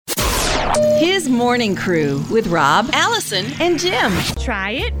His Morning Crew with Rob, Alison, and Jim.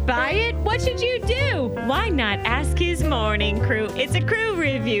 Try it, buy it, what should you do? Why not ask his morning crew? It's a crew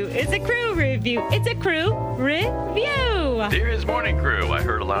review. It's a crew review. It's a crew review. Dear His Morning Crew, I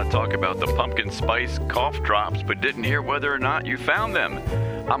heard a lot of talk about the pumpkin spice cough drops, but didn't hear whether or not you found them.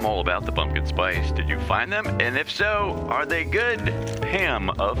 I'm all about the pumpkin spice. Did you find them? And if so, are they good? Pam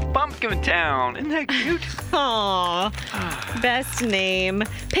of Pumpkin Town. Isn't that cute? Aw, best name.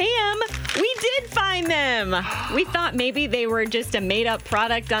 Pam, we did find them. We thought maybe they were just a made-up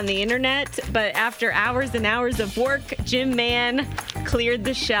product on the internet, but after hours and hours of work, Jim Mann cleared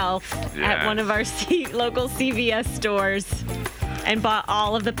the shelf at one of our local CVS stores and bought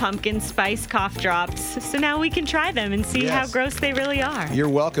all of the pumpkin spice cough drops. So now we can try them and see how gross they really are. You're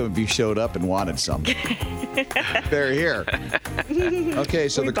welcome if you showed up and wanted some. They're here. Okay,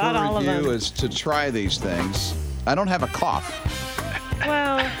 so the crew review is to try these things. I don't have a cough.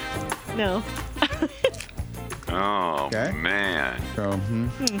 Well, no. Oh, okay. Man. So,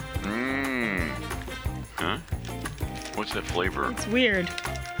 Huh? What's that flavor? It's weird.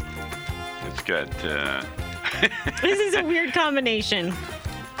 It's got, This is a weird combination.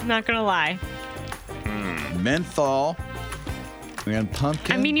 I'm not going to lie. menthol and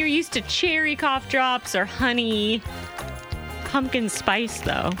pumpkin. I mean, you're used to cherry cough drops or honey. Pumpkin spice,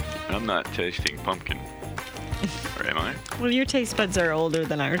 though. I'm not tasting pumpkin. Or am I? Well, your taste buds are older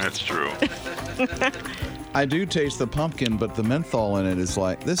than ours. That's true. I do taste the pumpkin, but the menthol in it is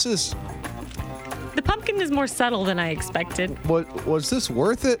like, this is... The pumpkin is more subtle than I expected. Was this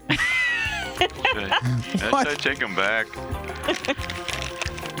worth it? I take them back.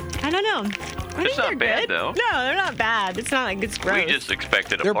 I don't know. I think not they're bad, good. though. No, they're not bad. It's not like it's gross. We just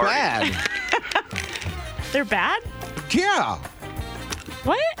expected a They're party. bad. They're bad? Yeah.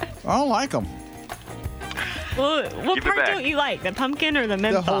 What? I don't like them. Well, what Give it part back. don't you like? The pumpkin or the The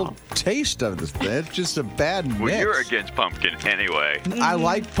menthol? whole taste of this thing, it's just a bad mix. Well, you're against pumpkin anyway. I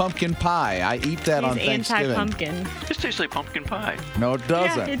like pumpkin pie. I eat that on He's Thanksgiving. anti-pumpkin. This tastes like pumpkin pie. No, it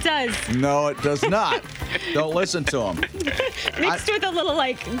doesn't. Yeah, it does. No, it does not. Don't listen to him. Mixed with a little,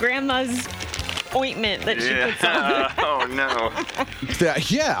 like, grandma's ointment that she puts on. Oh, no.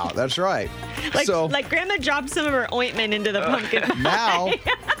 Yeah, that's right. Like grandma dropped some of her ointment into the pumpkin pie. Now,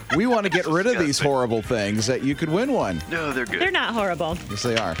 we want to get rid of these horrible things that you could win one. No, they're good. They're not horrible. Yes,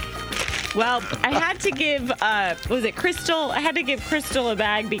 they are. Well, I had to give, was it Crystal? I had to give Crystal a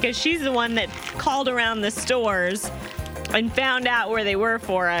bag because she's the one that called around the stores and found out where they were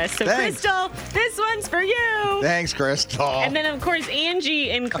for us. So, Thanks. Crystal, this one's for you. Thanks, Crystal. And then, of course, Angie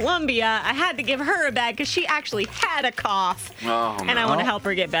in Columbia, I had to give her a bag because she actually had a cough. Oh, And I want to help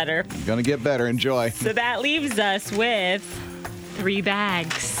her get better. Gonna get better. Enjoy. So that leaves us with 3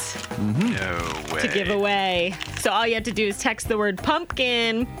 bags No way. to give away. So all you have to do is text the word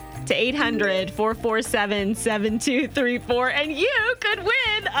pumpkin to 800-447-7234, and you could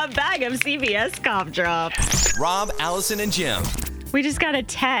win a bag of CVS cough drops. Rob, Allison, and Jim. We just got a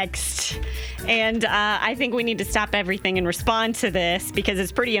text, and I think we need to stop everything and respond to this because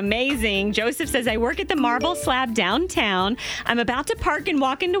it's pretty amazing. Joseph says, I work at the Marble Slab downtown. I'm about to park and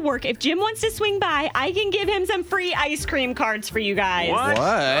walk into work. If Jim wants to swing by, I can give him some free ice cream cards for you guys. What? What?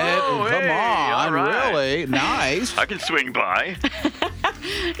 Oh, Come hey, on, all right. really? Nice. I can swing by.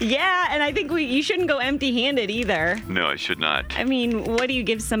 Yeah, and I think you shouldn't go empty-handed either. No, I should not. I mean, what do you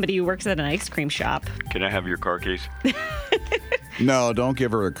give somebody who works at an ice cream shop? Can I have your car keys? No, don't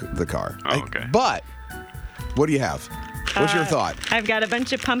give her the car. Oh, okay. But what do you have? What's your thought? I've got a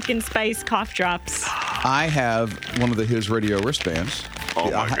bunch of pumpkin spice cough drops. I have one of the His Radio wristbands.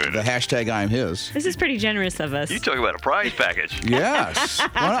 Oh, my The goodness. hashtag I'm His. This is pretty generous of us. You talk about a prize package. Yes.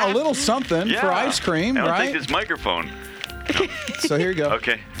 Well, a little something Yeah. for ice cream, I'll right? take this microphone. So here you go.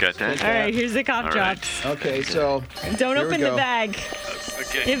 Okay, got that? All right, here's the cough All drops. Okay, so Don't here we open the go. bag.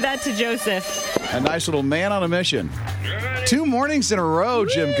 Okay. Give that to Joseph. A nice little man on a mission. 2 mornings in a row,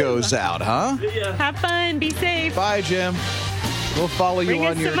 Jim goes out, huh? Have fun. Be safe. Bye, Jim. We'll follow you Bring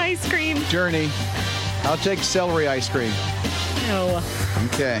on us your some ice cream. journey. I'll take celery ice cream. No.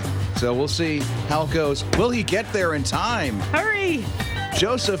 Okay, so we'll see how it goes. Will he get there in time? Hurry.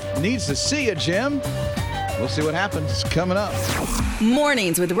 Joseph needs to see you, Jim. We'll see what happens. Coming up.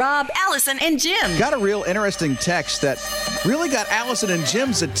 Mornings with Rob, Allison, and Jim. Got a real interesting text that really got Allison and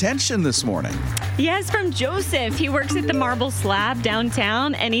Jim's attention this morning. Yes, from Joseph. He works at the Marble Slab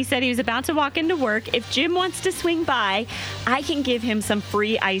downtown, and he said he was about to walk into work. If Jim wants to swing by, I can give him some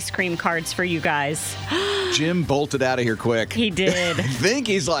free ice cream cards for you guys. Jim bolted out of here quick. He did. I think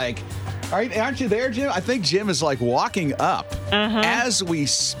he's like, aren't you there, Jim? I think Jim is like walking up as we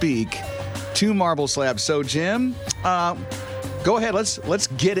speak to Marble Slab. So, Jim, Go ahead. Let's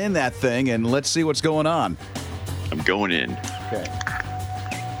get in that thing and let's see what's going on. I'm going in. Okay.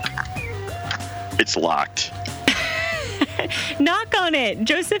 It's locked. Knock on it.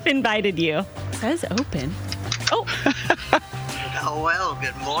 Joseph invited you. It says open. Oh. Oh, well,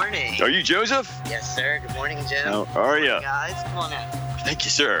 good morning. Are you Joseph? Yes, sir. Good morning, Jim. How are you? Guys, come on in. Thank you,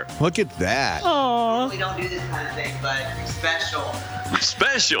 sir. Look at that. Oh. We don't do this kind of thing, but special.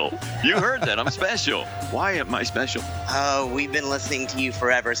 Special. You heard that. I'm special. Why am I special? Oh, we've been listening to you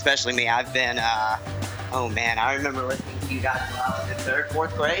forever, especially me. I've been, oh man, I remember listening to you guys when I was in 3rd,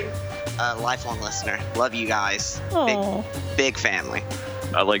 4th grade. Lifelong listener. Love you guys. Oh. Big family.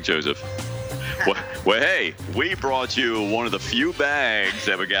 I like Joseph. Well, hey, we brought you one of the few bags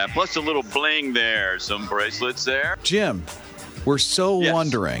that we got, plus a little bling there, some bracelets there. Jim, we're so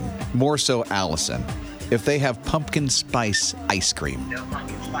wondering, more so Allison, if they have pumpkin spice ice cream. No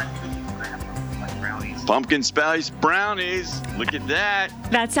pumpkin spice cookies, I have pumpkin spice brownies. Pumpkin spice brownies. Look at that.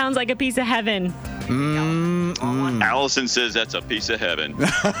 That sounds like a piece of heaven. Allison says that's a piece of heaven.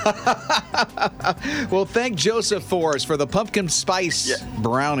 Well, thank Joseph for us for the pumpkin spice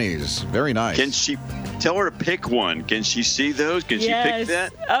brownies. Very nice. Can she tell her to pick one? Can she see those? Can she pick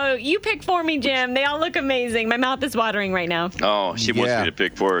that? Oh, you pick for me, Jim. They all look amazing. My mouth is watering right now. Oh, she wants me to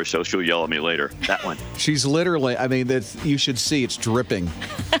pick for her, so she'll yell at me later. That one. She's literally, I mean, you should see it's dripping.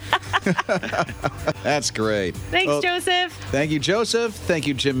 That's great. Thanks, Joseph. Thank you, Joseph. Thank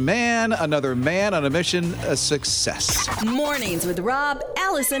you, Jim Mann. Another man on a mission, a success. Mornings with Rob,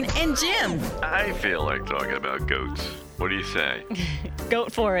 Allison, and Jim. I feel like talking about goats. What do you say?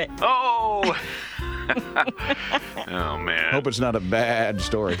 Goat for it. Oh! Oh, man. Hope it's not a bad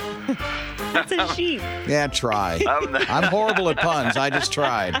story. That's a sheep. Yeah, try. I'm horrible at puns. I just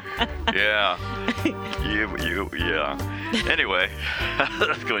tried. Yeah. Yeah. Anyway,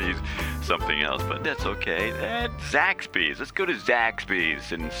 let's go and use something else, but that's okay. That's Zaxby's. Let's go to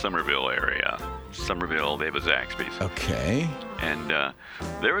Zaxby's in Somerville area. Somerville, they have a Zaxby's. Okay. And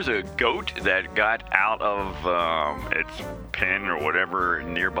there was a goat that got out of its pen or whatever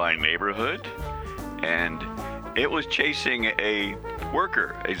nearby neighborhood, and it was chasing a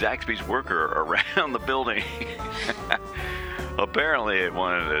Zaxby's worker around the building. Apparently, it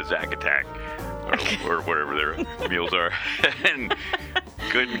wanted a Zack attack or whatever their meals are, and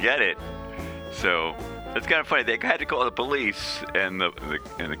couldn't get it. So it's kind of funny. They had to call the police, and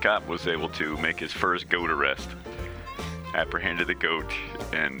the cop was able to make his first goat arrest. Apprehended the goat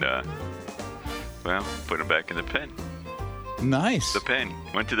and, put him back in the pen. Nice. The pen.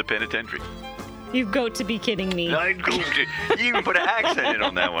 Went to the penitentiary. You've got to be kidding me. You even put an accent in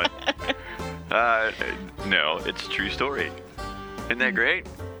on that one. No, it's a true story. Isn't that great?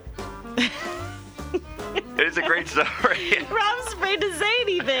 It's a great story. Rob's afraid to say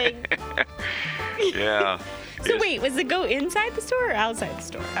anything. Yeah. So wait, was the goat inside the store or outside the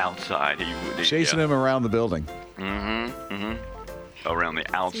store? Outside. He Chasing him around the building. Around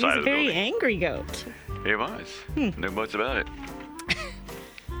the outside He's of a the very building. angry goat. He was. No buts about it.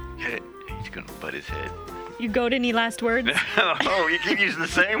 He's going to butt his head. You goat, any last words? Oh, you keep using the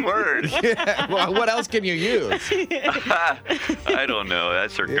same word. Yeah, well, what else can you use? I don't know.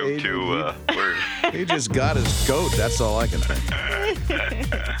 That's our go-to word. He just got his goat. That's all I can think.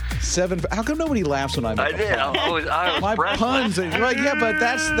 How come nobody laughs when I make I did. I was my breathless. puns? Well, yeah, but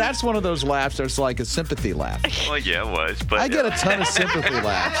that's one of those laughs that's like a sympathy laugh. Well, yeah, it was. But I get a ton of sympathy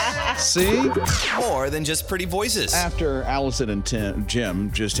laughs. See? More than just pretty voices. After Allison and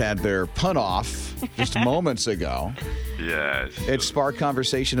Jim just had their pun off just moments ago, Yes. it sparked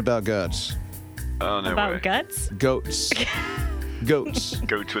conversation about guts. Oh, no About way. guts? Goats. Goats.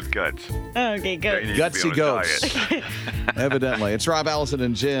 Goats with guts. Okay, They goat. need to be Gutsy on a goats. diet. Evidently. It's Rob, Allison,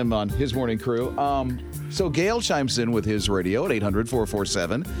 and Jim on his morning crew. So Gail chimes in with his radio at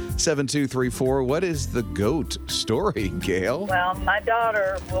 800-447-7234. What is the goat story, Gail? Well, my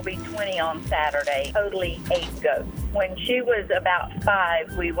daughter will be 20 on Saturday, totally ate goats. When she was about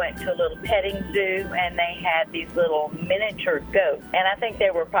 5, we went to a little petting zoo, and they had these little miniature goats, and I think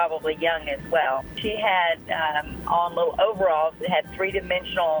they were probably young as well. She had on little overalls that had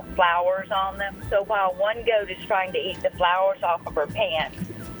 3-dimensional flowers on them. So while one goat is trying to eat the flowers off of her pants,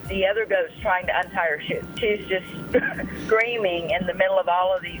 the other goat's trying to untie her shoes. She's just screaming in the middle of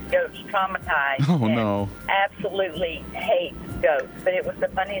all of these goats, traumatized. Oh, and no. Absolutely hates goats, but it was the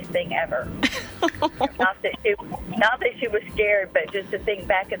funniest thing ever. Not that she was scared, but just to think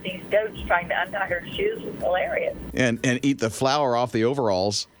back at these goats trying to untie her shoes was hilarious. And eat the flour off the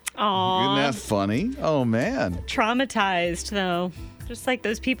overalls. Aww. Isn't that funny? Oh, man. Traumatized, though. Just like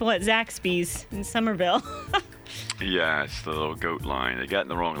those people at Zaxby's in Somerville. Yes, the little goat line. They got in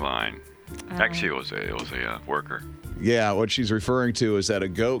the wrong line. Actually, it was a worker. Yeah, what she's referring to is that a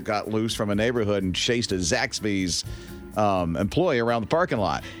goat got loose from a neighborhood and chased a Zaxby's employee around the parking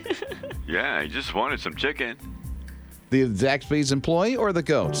lot. Yeah, he just wanted some chicken. The Zaxby's employee or the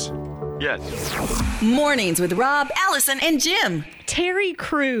goats? Yes. Mornings with Rob, Allison, and Jim. Terry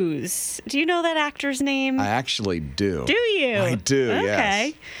Crews. Do you know that actor's name? I actually do. Do you? I do, yes.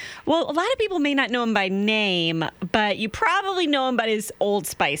 Okay. Well, a lot of people may not know him by name, but you probably know him by his Old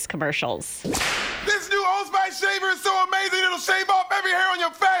Spice commercials. This new Old Spice shaver is so amazing it'll shave off every hair on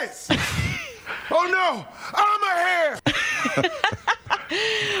your face. Oh no, I'm a hair.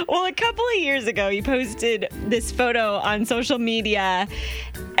 Well, a couple of years ago, he posted this photo on social media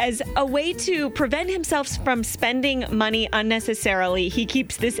as a way to prevent himself from spending money unnecessarily. He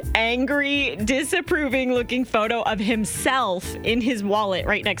keeps this angry, disapproving looking photo of himself in his wallet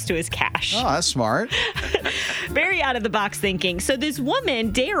right next to his cash. Oh, that's smart. Very out of the box thinking. So this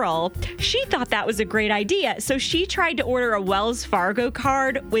woman, Daryl, she thought that was a great idea. So she tried to order a Wells Fargo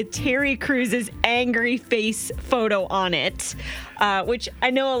card with Terry Crews' angry face photo on it, which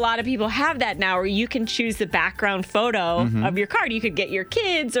I know a lot of people have that now, where you can choose the background photo of your card. You could get your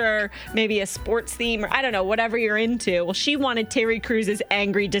kids or maybe a sports theme or I don't know, whatever you're into. Well, she wanted Terry Crews'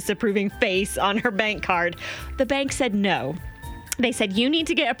 angry, disapproving face on her bank card. The bank said no. They said, you need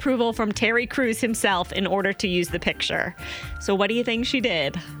to get approval from Terry Crews himself in order to use the picture. So what do you think she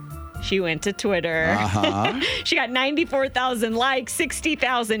did? She went to Twitter. She got 94,000 likes,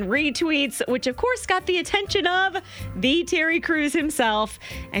 60,000 retweets, which of course got the attention of the Terry Crews himself,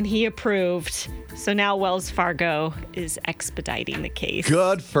 and he approved. So now Wells Fargo is expediting the case.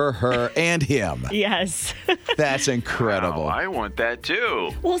 Good for her and him. Yes. That's incredible. Wow, I want that too.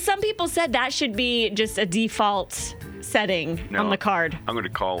 Well, some people said that should be just a default setting on the card. I'm going to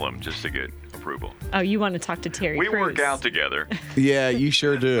call him just to get approval. Oh, you want to talk to Terry Crews? We work out together. Yeah, you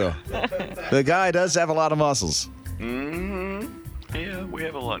sure do. The guy does have a lot of muscles. Mm-hmm. Yeah, we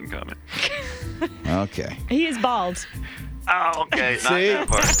have a lot in common. Okay. He is bald. Oh, okay. Not See? that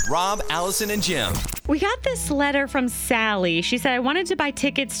part. Rob, Allison, and Jim. We got this letter from Sally. She said, I wanted to buy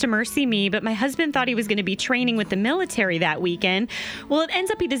tickets to Mercy Me, but my husband thought he was going to be training with the military that weekend. Well, it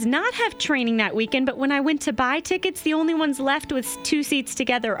ends up he does not have training that weekend, but when I went to buy tickets, the only ones left with 2 seats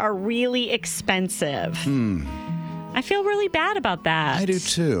together are really expensive. I feel really bad about that. I do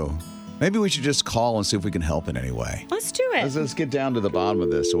too. Maybe we should just call and see if we can help in any way. Let's do it. Let's get down to the bottom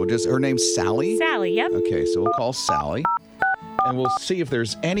of this. So her name's Sally? Sally, yep. Okay, so we'll call Sally, and we'll see if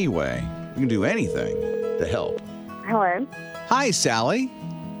there's any way we can do anything to help. Hello. Hi, Sally.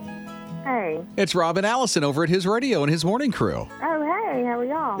 Hey. It's Rob and Allison over at His Radio and His Morning Crew. Oh, hey. How are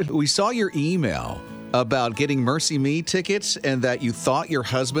y'all? We saw your email about getting Mercy Me tickets and that you thought your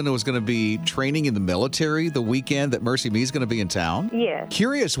husband was going to be training in the military the weekend that Mercy Me is going to be in town. Yes.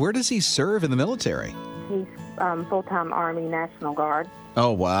 Curious, where does he serve in the military? He's full-time Army National Guard.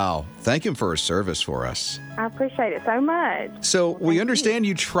 Oh, wow. Thank him for his service for us. I appreciate it so much. So we Thank understand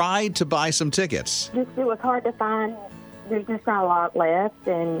you tried to buy some tickets. It was hard to find. There's just not a lot left,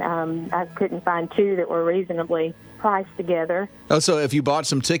 and I couldn't find 2 that were reasonably priced together. Oh, so if you bought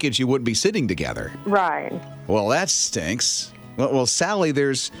some tickets, you wouldn't be sitting together. Right. Well, that stinks. Well, Sally,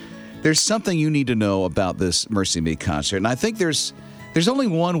 there's something you need to know about this Mercy Me concert, and I think there's only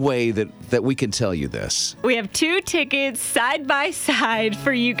one way that we can tell you this. We have 2 tickets side by side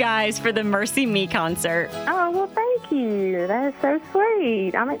for you guys for the Mercy Me concert. Oh, well, thank you. That is so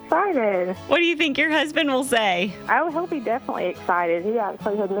sweet. I'm excited. What do you think your husband will say? Oh, he'll be definitely excited. He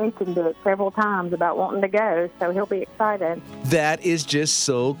actually had mentioned it several times about wanting to go, so he'll be excited. That is just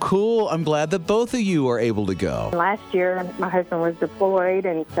so cool. I'm glad that both of you are able to go. Last year, my husband was deployed,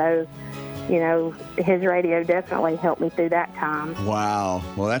 and so his radio definitely helped me through that time. Wow.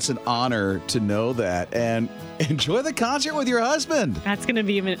 Well, that's an honor to know that. And enjoy the concert with your husband. That's going to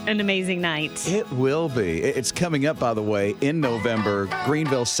be an amazing night. It will be. It's coming up, by the way, in November,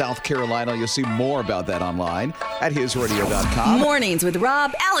 Greenville, South Carolina. You'll see more about that online at hisradio.com. Mornings with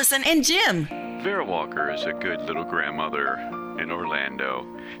Rob, Allison, and Jim. Vera Walker is a good little grandmother in Orlando.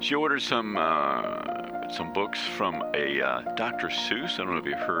 She ordered some books from a Dr. Seuss. I don't know if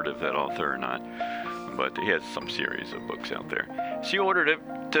you've heard of that author or not, but he has some series of books out there. She ordered it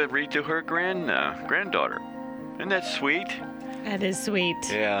to read to her granddaughter. Isn't that sweet? That is sweet.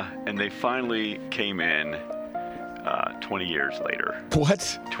 Yeah, and they finally came in 20 years later.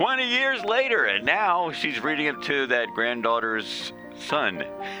 What? 20 years later, and now she's reading it to that granddaughter's son,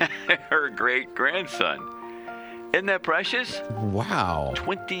 her great-grandson. Isn't that precious? Wow.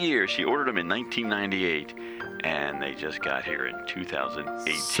 20 years. She ordered them in 1998, and they just got here in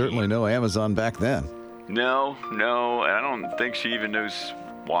 2018. Certainly no Amazon back then. No, and I don't think she even knows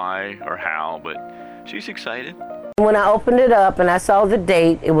why or how, but she's excited. When I opened it up and I saw the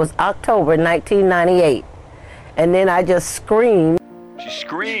date, it was October 1998. And then I just screamed. She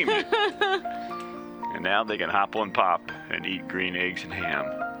screamed. And now they can hop on Pop and eat green eggs and ham.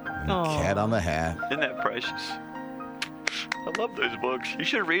 Cat on the Hat. Isn't that precious? I love those books. You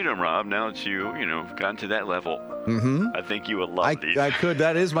should read them, Rob, now that you've gotten to that level. Mm-hmm. I think you would love these. I could.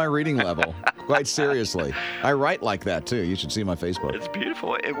 That is my reading level. Quite seriously. I write like that, too. You should see my Facebook. It's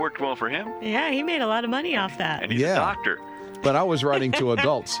beautiful. It worked well for him. Yeah, he made a lot of money off that. And he's a doctor. But I was writing to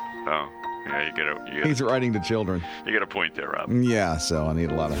adults. Oh, yeah, you gotta. He's writing to children. You got a point there, Rob. Yeah, so I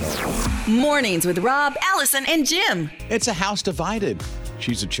need a lot of help. Mornings with Rob, Allison, and Jim. It's a house divided.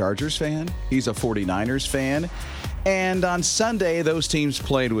 She's a Chargers fan. He's a 49ers fan. And on Sunday, those teams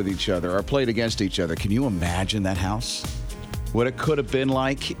played with each other or played against each other. Can you imagine that house? What it could have been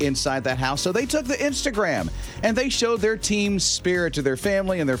like inside that house. So they took the Instagram and they showed their team's spirit to their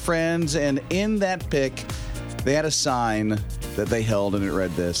family and their friends. And in that pic, they had a sign that they held, and it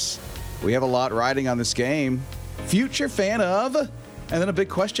read this: "We have a lot riding on this game. Future fan of," and then a big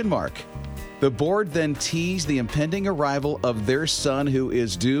question mark. The board then teased the impending arrival of their son, who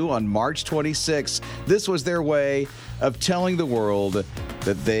is due on March 26th. This was their way of telling the world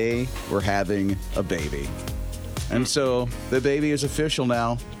that they were having a baby. And so the baby is official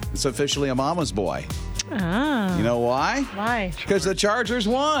now. It's officially a mama's boy. Oh. You know why? Why? Because the Chargers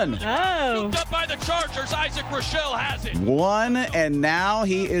won. Oh. Up by the Chargers, Isaac Rochelle has it. Won, and now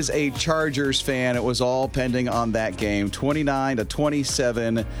he is a Chargers fan. It was all pending on that game.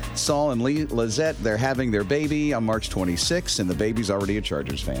 29-27. Saul and Lizette, they're having their baby on March 26th, and the baby's already a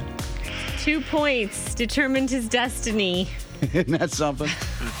Chargers fan. 2 points determined his destiny. Isn't that something?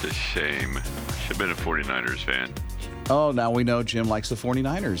 It's a shame. Should have been a 49ers fan. Oh, now we know Jim likes the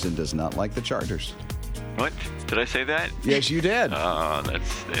 49ers and does not like the Chargers. What? Did I say that? Yes, you did.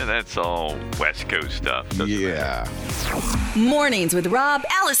 That's all West Coast stuff. Yeah. Mornings with Rob,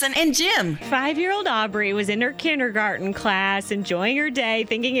 Allison, and Jim. 5-year-old Aubrey was in her kindergarten class, enjoying her day,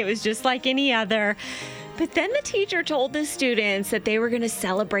 thinking it was just like any other. But then the teacher told the students that they were going to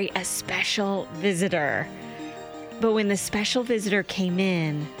celebrate a special visitor. But when the special visitor came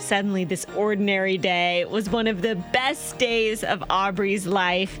in, suddenly this ordinary day was one of the best days of Aubrey's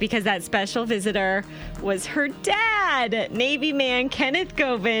life, because that special visitor was her dad, Navy man Kenneth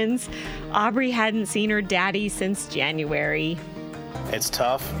Govins. Aubrey hadn't seen her daddy since January. It's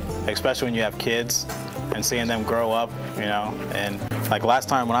tough, especially when you have kids and seeing them grow up, and like last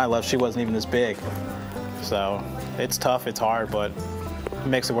time when I left, she wasn't even this big. So it's tough, it's hard, but it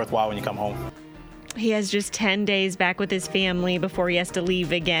makes it worthwhile when you come home. He has just 10 days back with his family before he has to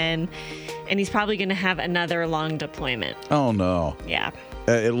leave again. And he's probably going to have another long deployment. Oh, no. Yeah.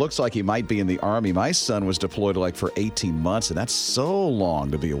 It looks like he might be in the Army. My son was deployed for 18 months, and that's so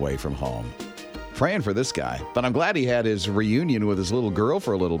long to be away from home. Praying for this guy. But I'm glad he had his reunion with his little girl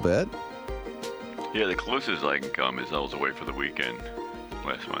for a little bit. Yeah, the closest I can come is I was away for the weekend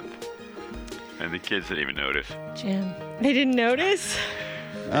last month. And the kids didn't even notice. Jim, they didn't notice?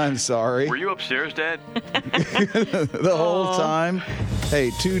 I'm sorry. Were you upstairs, Dad? The whole time?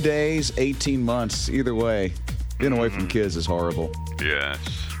 Hey, 2 days, 18 months. Either way, being away from kids is horrible. Yes.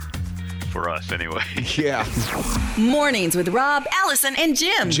 For us, anyway. Yeah. Mornings with Rob, Allison, and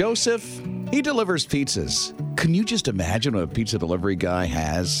Jim. Joseph, he delivers pizzas. Can you just imagine what a pizza delivery guy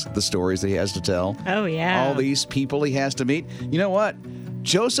has, the stories that he has to tell? Oh, yeah. All these people he has to meet. You know what?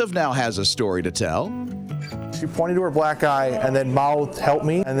 Joseph now has a story to tell. She pointed to her black eye and then mouthed, "Help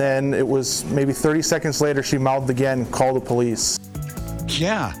me." And then it was maybe 30 seconds later, she mouthed again, "Call the police."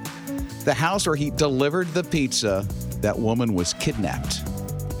 Yeah. The house where he delivered the pizza, that woman was kidnapped.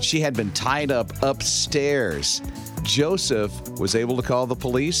 She had been tied up upstairs. Joseph was able to call the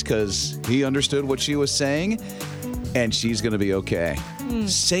police because he understood what she was saying, and she's going to be okay.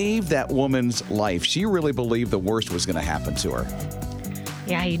 Save that woman's life. She really believed the worst was going to happen to her.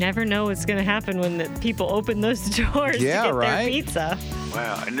 Yeah, you never know what's going to happen when the people open those doors to get their pizza.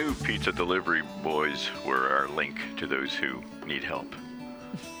 Wow, I knew pizza delivery boys were our link to those who need help.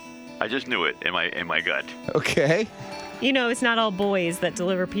 I just knew it in my gut. Okay. It's not all boys that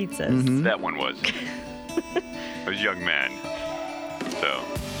deliver pizzas. Mm-hmm. That one was. It was a young man. So,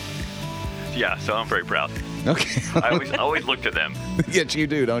 yeah, so I'm very proud. Okay. I always look to them. Yes, you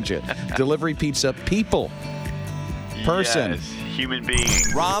do, don't you? Delivery pizza people. Person. Yes, human being.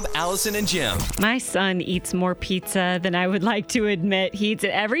 Rob, Allison, and Jim. My son eats more pizza than I would like to admit. He eats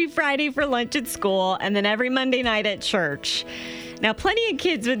it every Friday for lunch at school and then every Monday night at church. Now, plenty of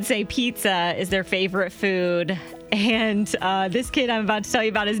kids would say pizza is their favorite food. And this kid I'm about to tell you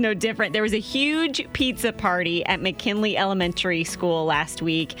about is no different. There was a huge pizza party at McKinley Elementary School last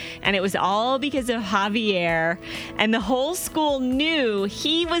week, and it was all because of Javier. And the whole school knew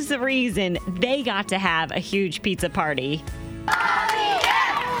he was the reason they got to have a huge pizza party.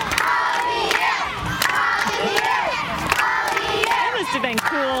 That must have been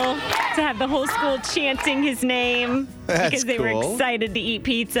cool to have the whole school chanting his name because they were excited to eat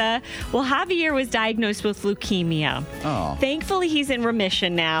pizza. Well, Javier was diagnosed with leukemia. Oh. Thankfully, he's in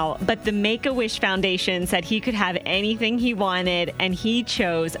remission now, but the Make-A-Wish Foundation said he could have anything he wanted, and he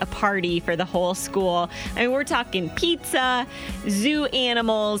chose a party for the whole school. I mean, we're talking pizza, zoo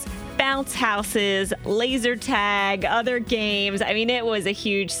animals, bounce houses, laser tag, other games. I mean, it was a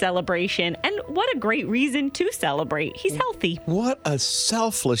huge celebration. And what a great reason to celebrate. He's healthy. What a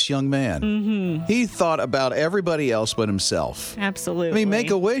selfless young man. Mm-hmm. He thought about everybody else but himself. Absolutely. I mean,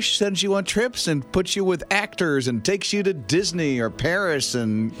 Make-A-Wish sends you on trips and puts you with actors and takes you to Disney or Paris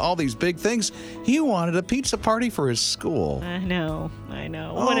and all these big things. He wanted a pizza party for his school. I know.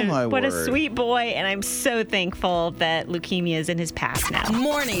 Oh, what a sweet boy, and I'm so thankful that leukemia is in his past now.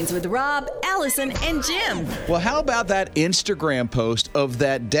 Mornings with Rob, Allison, and Jim. Well, how about that Instagram post of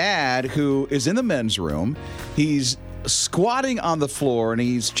that dad who is in the men's room? He's squatting on the floor and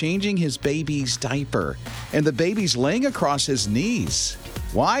he's changing his baby's diaper, and the baby's laying across his knees.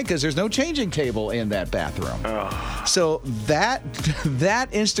 Why? Because there's no changing table in that bathroom. Oh. So that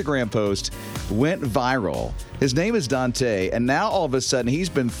Instagram post went viral. His name is Dante, and now all of a sudden he's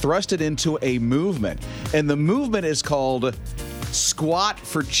been thrusted into a movement, and the movement is called Squat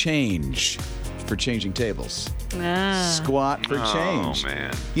for Change, for changing tables. Squat for change. Oh,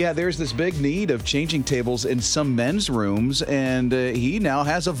 man. Yeah, there's this big need of changing tables in some men's rooms, and he now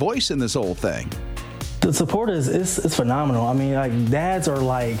has a voice in this whole thing. The support is phenomenal. I mean, like, dads are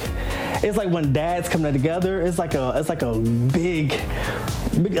like, it's like when dads come together, it's like a big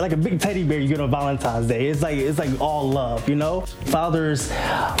teddy bear you get on Valentine's Day. It's like all love, you know? Fathers,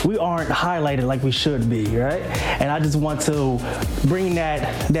 we aren't highlighted like we should be, right? And I just want to bring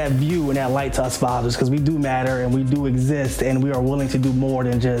that view and that light to us fathers, because we do matter and we do exist, and we are willing to do more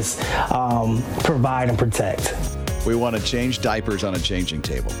than just provide and protect. We want to change diapers on a changing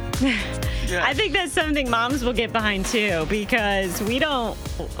table. Yeah. I think that's something moms will get behind too, because we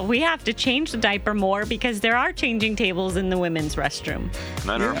have to change the diaper more because there are changing tables in the women's restroom.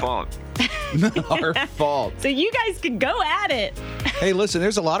 Not our fault. Not our fault. So you guys can go at it. Hey, listen,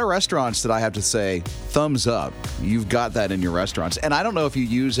 there's a lot of restaurants that I have to say, thumbs up. You've got that in your restaurants. And I don't know if you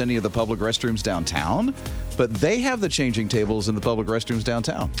use any of the public restrooms downtown, but they have the changing tables in the public restrooms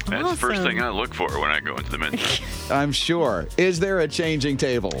downtown. That's the first thing I look for when I go into the men's. I'm sure. Is there a changing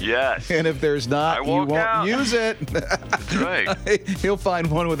table? Yes. And if there's not, you won't use it. That's right. He'll find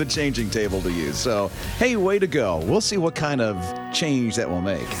one with a changing table to use. So, hey, way to go. We'll see what kind of change that will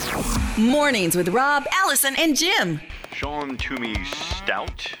make. Mornings with Rob, Allison, and Jim. Sean Toomey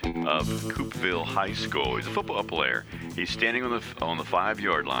Stout of Coopville High School. He's a football player. He's standing on the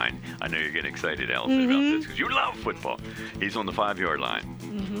 5-yard line. I know you're getting excited, Allison, about this because you love football. He's on the 5-yard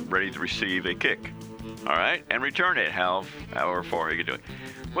line, ready to receive a kick. All right, and return it however far he can do it.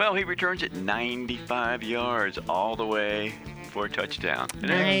 Well, he returns it 95 yards all the way for a touchdown. Isn't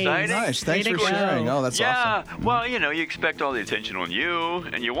that exciting? Nice. Thanks for sharing. Oh, that's awesome. Yeah. Well, you know, you expect all the attention on you,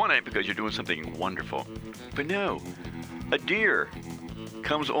 and you want it because you're doing something wonderful. But no, a deer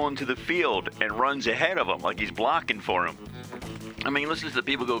comes onto the field and runs ahead of him like he's blocking for him. I mean, listen to the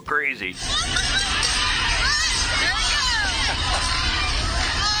people go crazy. The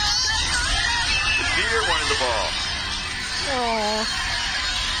deer wanted the ball. Oh.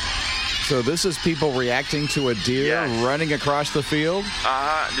 So this is people reacting to a deer running across the field?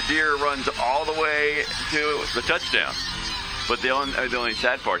 The deer runs all the way to the touchdown. But the only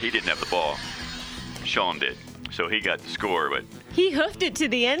sad part, he didn't have the ball. Sean did. So he got the score, but he hoofed it to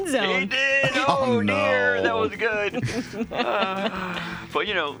the end zone. He did. Oh no. Dear, that was good. But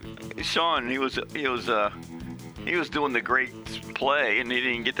you know, Sean, he was doing the great play, and he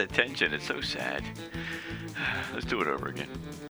didn't get the attention. It's so sad. Let's do it over again.